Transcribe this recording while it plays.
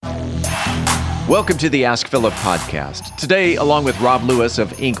Welcome to the Ask Philip podcast. Today, along with Rob Lewis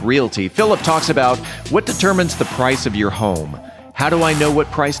of Inc. Realty, Philip talks about what determines the price of your home, how do I know what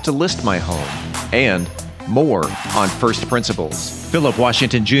price to list my home, and more on first principles. Philip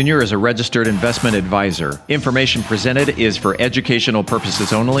Washington Jr. is a registered investment advisor. Information presented is for educational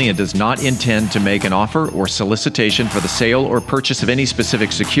purposes only and does not intend to make an offer or solicitation for the sale or purchase of any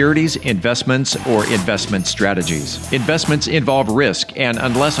specific securities, investments, or investment strategies. Investments involve risk and,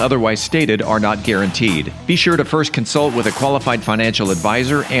 unless otherwise stated, are not guaranteed. Be sure to first consult with a qualified financial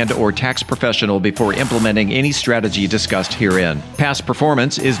advisor and/or tax professional before implementing any strategy discussed herein. Past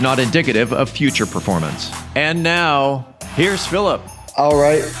performance is not indicative of future performance. And now, here's Philip. All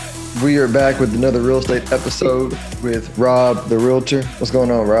right, we are back with another real estate episode with Rob, the realtor. What's going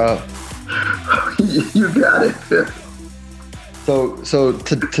on, Rob? You got it. So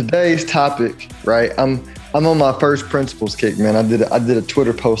today's topic, right? I'm on my first principles kick, man. I did a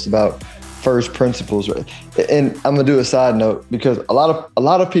Twitter post about first principles, right? And I'm gonna do a side note because a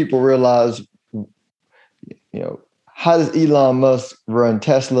lot of people realize, how does Elon Musk run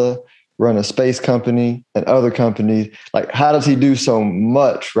Tesla, run a space company and other companies? Like, how does he do so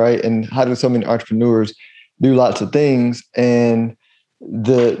much, right? And how do so many entrepreneurs do lots of things? And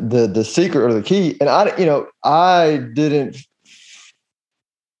the secret or the key, and I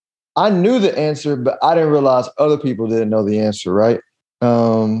knew the answer, but I didn't realize other people didn't know the answer, right?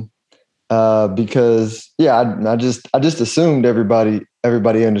 Because I just assumed everybody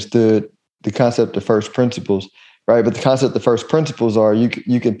understood the concept of first principles. Right. But the concept of first principles are you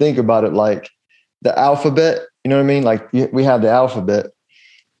can think about it like the alphabet. You know what I mean? Like we have the alphabet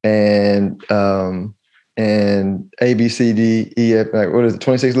and A, B, C, D, E, F, like what is it,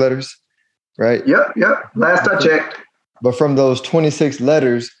 26 letters? Right. Yep. Last I checked. But from those 26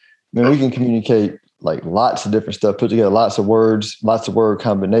 letters, we can communicate like lots of different stuff, put together lots of words, lots of word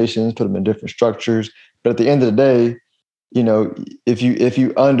combinations, put them in different structures. But at the end of the day, if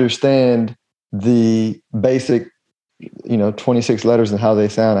you understand the basic 26 letters and how they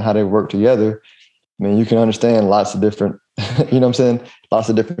sound and how they work together, you can understand lots of different lots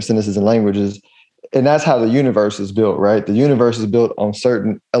of different sentences and languages. And that's how the universe is built, right? The universe is built on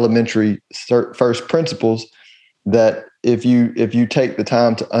certain elementary first principles that if you take the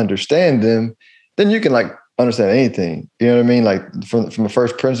time to understand them, then you can like understand anything, you know what I mean? Like from a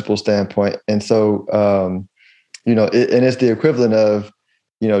first principle standpoint. And so and it's the equivalent of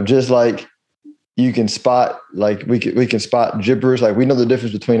just like you can spot, like we can spot gibberish. Like we know the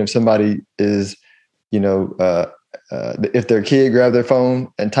difference between if somebody is, if their kid grabbed their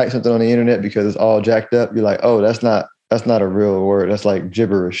phone and typed something on the internet because it's all jacked up, you're like, oh, that's not a real word. That's like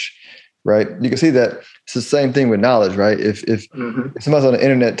gibberish, right? You can see that it's the same thing with knowledge, right? If somebody's on the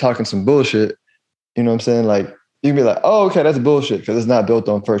internet talking some bullshit, you know what I'm saying? Like you can be like, oh, okay, that's bullshit because it's not built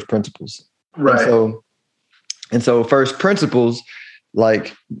on first principles. Right. And so first principles,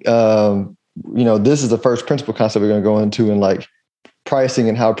 like, this is the first principle concept we're going to go into, and like pricing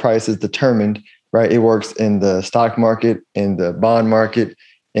and how price is determined, right? It works in the stock market, in the bond market,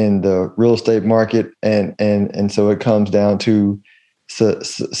 in the real estate market. And so it comes down to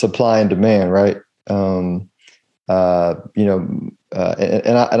supply and demand, right? And I'll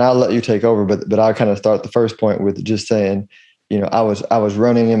let you take over, but I'll kind of start the first point with just saying, I was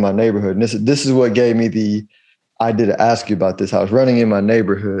running in my neighborhood, and this is what gave me the idea to ask you about this. I was running in my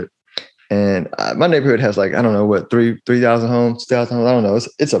neighborhood. And my neighborhood has 3,000 homes, 2,000 homes. I don't know.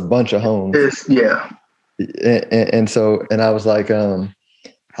 It's a bunch of homes. Yeah. And I was like,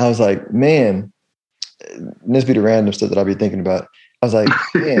 man, this be the random stuff that I'll be thinking about. I was like,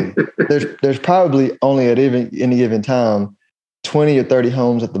 man, there's probably only at any given time 20 or 30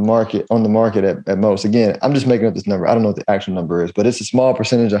 homes on the market at most. Again, I'm just making up this number. I don't know what the actual number is, but it's a small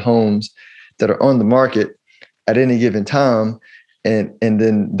percentage of homes that are on the market at any given time. And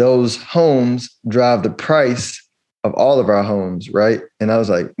then those homes drive the price of all of our homes, right? And I was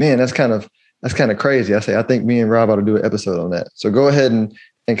like, man, that's kind of crazy. I think me and Rob ought to do an episode on that. So go ahead and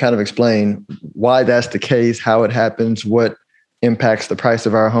kind of explain why that's the case, how it happens, what impacts the price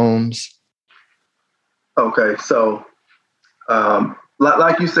of our homes. Okay, so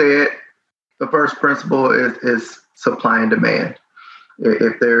like you said, the first principle is supply and demand.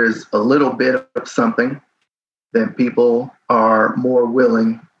 If there is a little bit of something, then people are more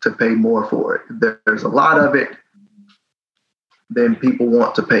willing to pay more for it. If there's a lot of it, then people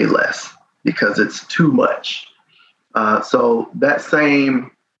want to pay less because it's too much. So that same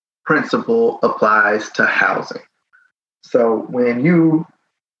principle applies to housing. So when you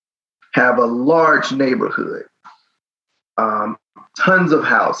have a large neighborhood, tons of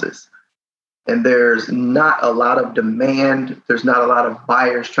houses, and there's not a lot of demand, there's not a lot of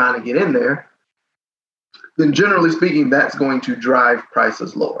buyers trying to get in there, then generally speaking, that's going to drive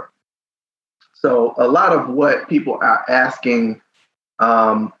prices lower. So a lot of what people are asking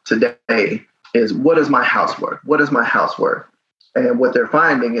today is, what is my house worth? What is my house worth? And what they're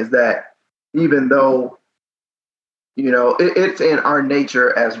finding is that even though, it's in our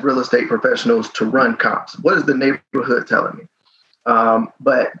nature as real estate professionals to run comps. What is the neighborhood telling me?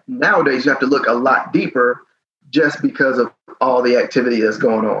 But nowadays you have to look a lot deeper just because of all the activity that's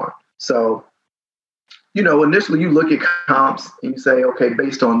going on. So, initially you look at comps and you say, okay,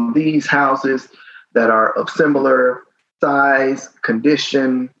 based on these houses that are of similar size,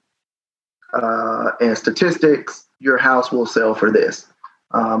 condition, and statistics, your house will sell for this.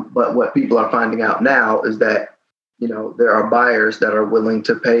 But what people are finding out now is that, there are buyers that are willing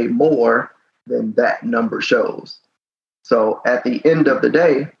to pay more than that number shows. So at the end of the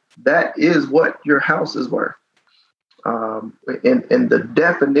day, that is what your house is worth. In the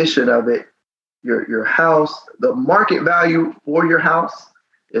definition of it, your house, the market value for your house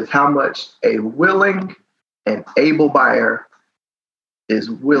is how much a willing and able buyer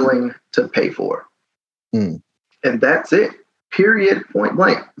is willing to pay for. And that's it. Period. Point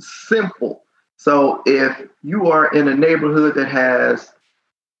blank. Simple. So if you are in a neighborhood that has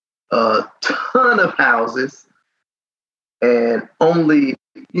a ton of houses and only,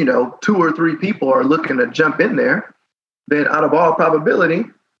 2 or 3 people are looking to jump in there, then out of all probability,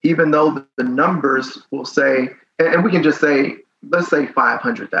 even though the numbers will say, and we can just say, let's say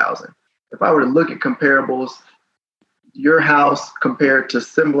 500,000. If I were to look at comparables, your house compared to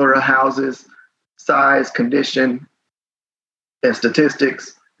similar houses, size, condition, and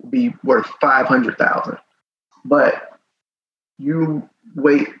statistics will be worth 500,000. But you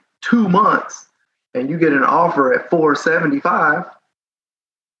wait 2 months and you get an offer at 475.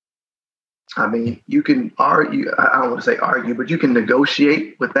 I mean, you can argue, I don't want to say argue, but you can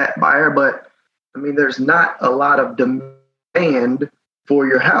negotiate with that buyer. But I mean, there's not a lot of demand for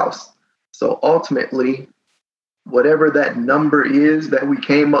your house. So ultimately, whatever that number is that we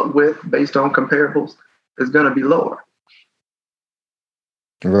came up with based on comparables is going to be lower.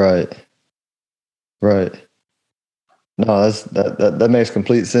 Right. No, that makes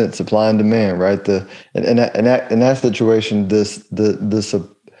complete sense. Supply and demand, right? In that situation,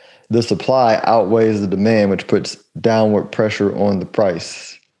 the supply outweighs the demand, which puts downward pressure on the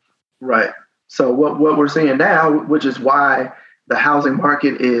price. Right. So what we're seeing now, which is why the housing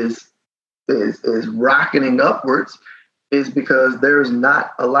market is rocketing upwards, is because there's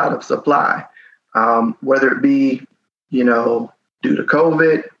not a lot of supply, whether it be, due to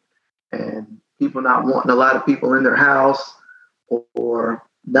COVID and people not wanting a lot of people in their house, or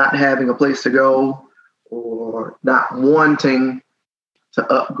not having a place to go, or not wanting to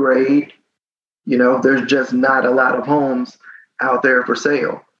upgrade. There's just not a lot of homes out there for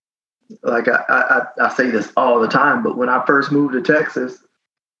sale. Like I say this all the time, but when I first moved to Texas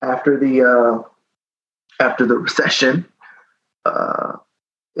after the recession,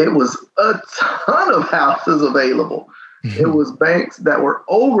 it was a ton of houses available. It was banks that were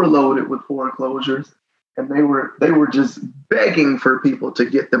overloaded with foreclosures, and they were just begging for people to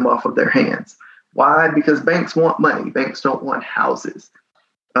get them off of their hands. Why? Because banks want money. Banks don't want houses,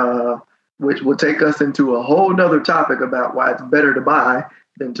 which will take us into a whole nother topic about why it's better to buy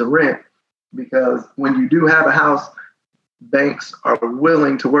than to rent. Because when you do have a house, banks are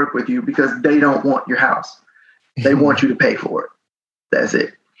willing to work with you because they don't want your house. They want you to pay for it. That's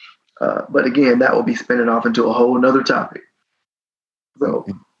it. But again, that will be spinning off into a whole nother topic. So,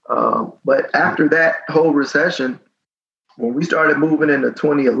 but after that whole recession, when we started moving into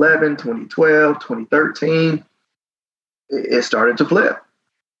 2011, 2012, 2013, it started to flip.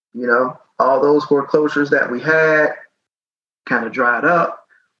 All those foreclosures that we had kind of dried up.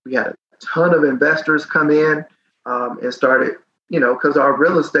 We had a ton of investors come in and started, because the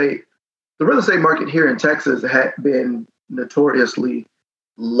real estate market here in Texas had been notoriously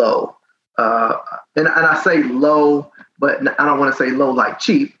low. And I say low, but I don't want to say low like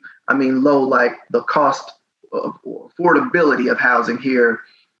cheap. I mean low like the cost of affordability of housing here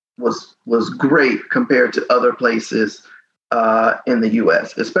was great compared to other places in the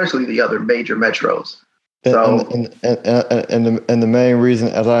U.S., especially the other major metros. So, and the main reason,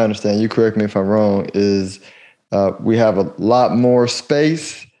 as I understand, you correct me if I'm wrong, is we have a lot more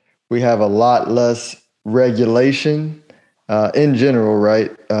space. We have a lot less regulation in general,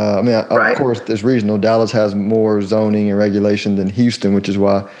 right? Of course, there's regional. Dallas has more zoning and regulation than Houston, which is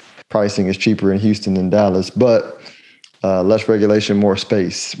why pricing is cheaper in Houston than Dallas. But less regulation, more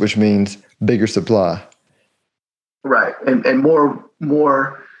space, which means bigger supply. Right, and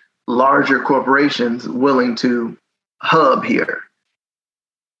more larger corporations willing to hub here.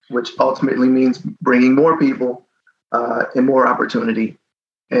 which ultimately means bringing more people and more opportunity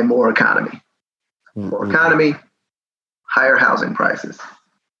and more economy. More economy, higher housing prices.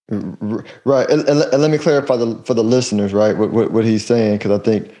 Right. And let me clarify for the listeners, right, what he's saying, because I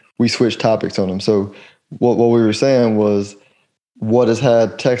think we switched topics on him. So what we were saying was what has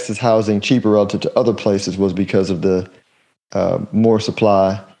had Texas housing cheaper relative to other places was because of the more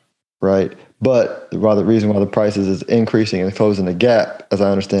supply, right? But the reason why the prices is increasing and closing the gap, as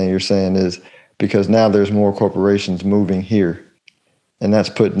I understand you're saying, is because now there's more corporations moving here. And that's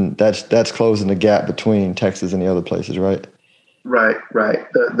closing the gap between Texas and the other places, right? Right.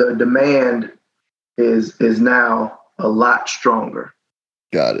 The demand is now a lot stronger.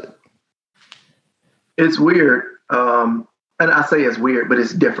 Got it. It's weird. And I say it's weird, but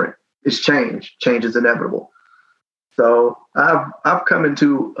it's different. It's change. Change is inevitable. So I've come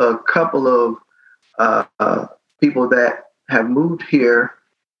into a couple of people that have moved here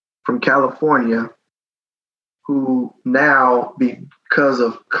from California who now, because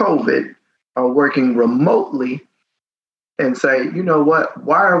of COVID, are working remotely and say, you know what,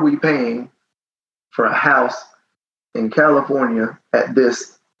 why are we paying for a house in California at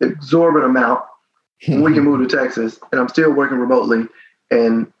this exorbitant amount when we can move to Texas and I'm still working remotely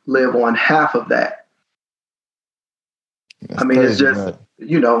and live on half of that? That's crazy, it's just, right.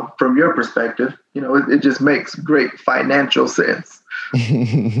 You know, from your perspective, you know, it just makes great financial sense.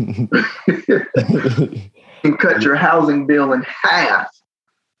 You can cut your housing bill in half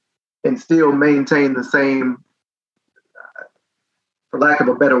and still maintain the same, for lack of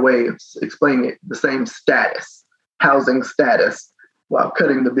a better way of explaining it, the same housing status, while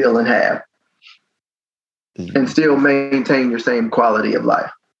cutting the bill in half and still maintain your same quality of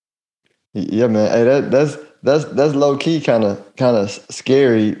life. Yeah, man. Hey, that's low key kind of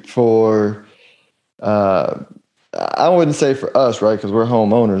scary for. I wouldn't say for us, right? Because we're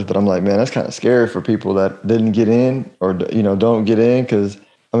homeowners, but I'm like, man, that's kind of scary for people that didn't get in or, you know, don't get in. Because,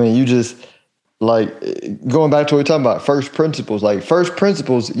 I mean, you just, like, going back to what we're talking about, first principles. Like, first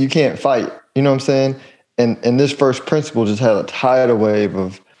principles, you can't fight. You know what I'm saying? And this first principle just had a tidal wave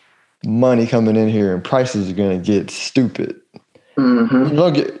of money coming in here and prices are going to get stupid. Mm-hmm.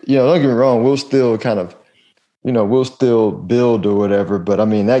 Don't get me wrong. We'll still kind of, you know, we'll still build or whatever. But, I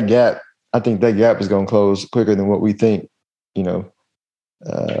mean, I think that gap is going to close quicker than what we think, you know.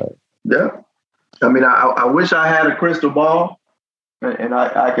 Yeah. I mean, I wish I had a crystal ball and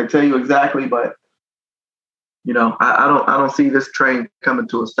I could tell you exactly, but, you know, I don't see this train coming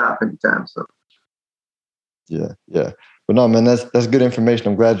to a stop anytime soon. Yeah. But no, man, that's good information.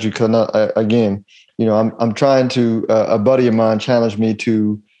 I'm glad you could not, again, you know, I'm trying to, a buddy of mine challenged me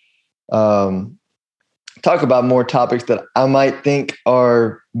to talk about more topics that I might think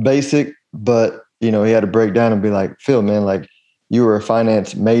are basic, but, you know, he had to break down and be like, Phil, man, like, you were a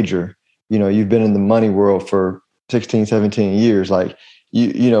finance major, you know, you've been in the money world for 16, 17 years. Like,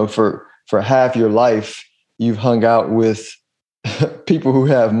 you know, for half your life, you've hung out with people who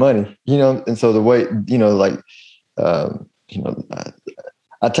have money, you know? And so the way, you know, like, you know,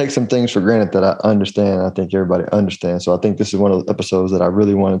 I take some things for granted that I understand. I think everybody understands. So I think this is one of the episodes that I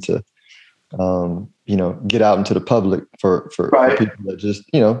really wanted to, you know, get out into the public for people that just,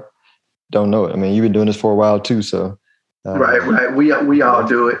 you know, don't know it. I mean, you've been doing this for a while too. So, right. We all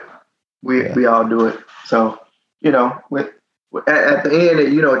do it. We all do it. So, you know, at the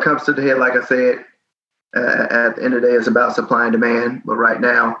end, you know, it comes to the head, like I said, at the end of the day, it's about supply and demand. But right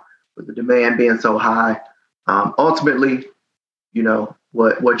now, with the demand being so high, ultimately, you know,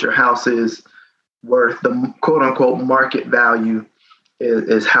 what your house is worth, the quote unquote market value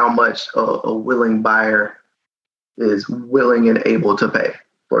is how much a willing buyer is willing and able to pay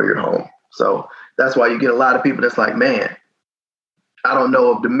for your home. So that's why you get a lot of people that's like, man, I don't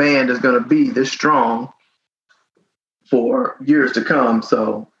know if demand is going to be this strong for years to come.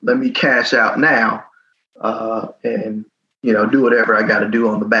 So let me cash out now and, you know, do whatever I got to do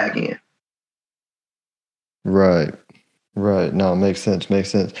on the back end. Right. No, makes sense.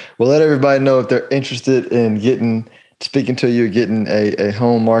 Well, let everybody know if they're interested in speaking to you, getting a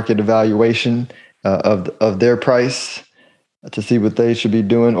home market evaluation of their price to see what they should be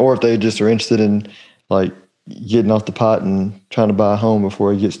doing, or if they just are interested in like getting off the pot and trying to buy a home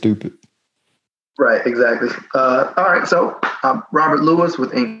before it gets stupid. Right, exactly. All right, so I'm Robert Lewis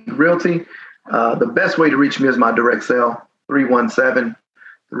with Ink Realty. The best way to reach me is my direct cell,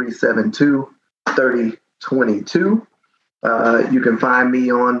 317-372-3022. You can find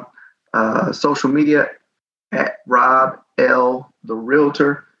me on social media at Rob L. the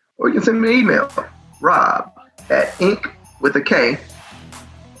Realtor, or you can send me an email,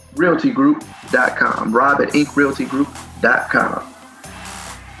 rob@inkrealtygroup.com. rob@inkrealtygroup.com.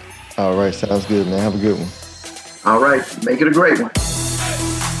 All right. Sounds good, man. Have a good one. All right. Make it a great one.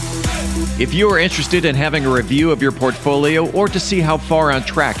 If you are interested in having a review of your portfolio or to see how far on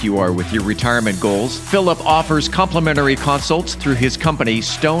track you are with your retirement goals, Philip offers complimentary consults through his company,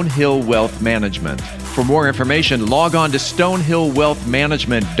 Stonehill Wealth Management. For more information, log on to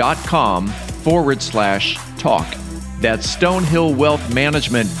stonehillwealthmanagement.com/talk. That's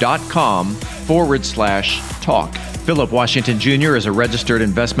stonehillwealthmanagement.com/talk. Philip Washington Jr. is a registered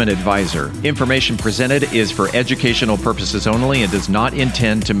investment advisor. Information presented is for educational purposes only and does not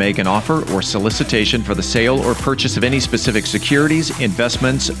intend to make an offer or solicitation for the sale or purchase of any specific securities,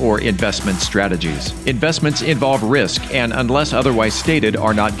 investments, or investment strategies. Investments involve risk and, unless otherwise stated,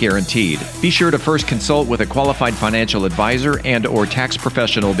 are not guaranteed. Be sure to first consult with a qualified financial advisor and/or tax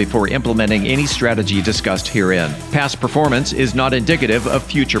professional before implementing any strategy discussed herein. Past performance is not indicative of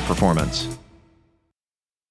future performance.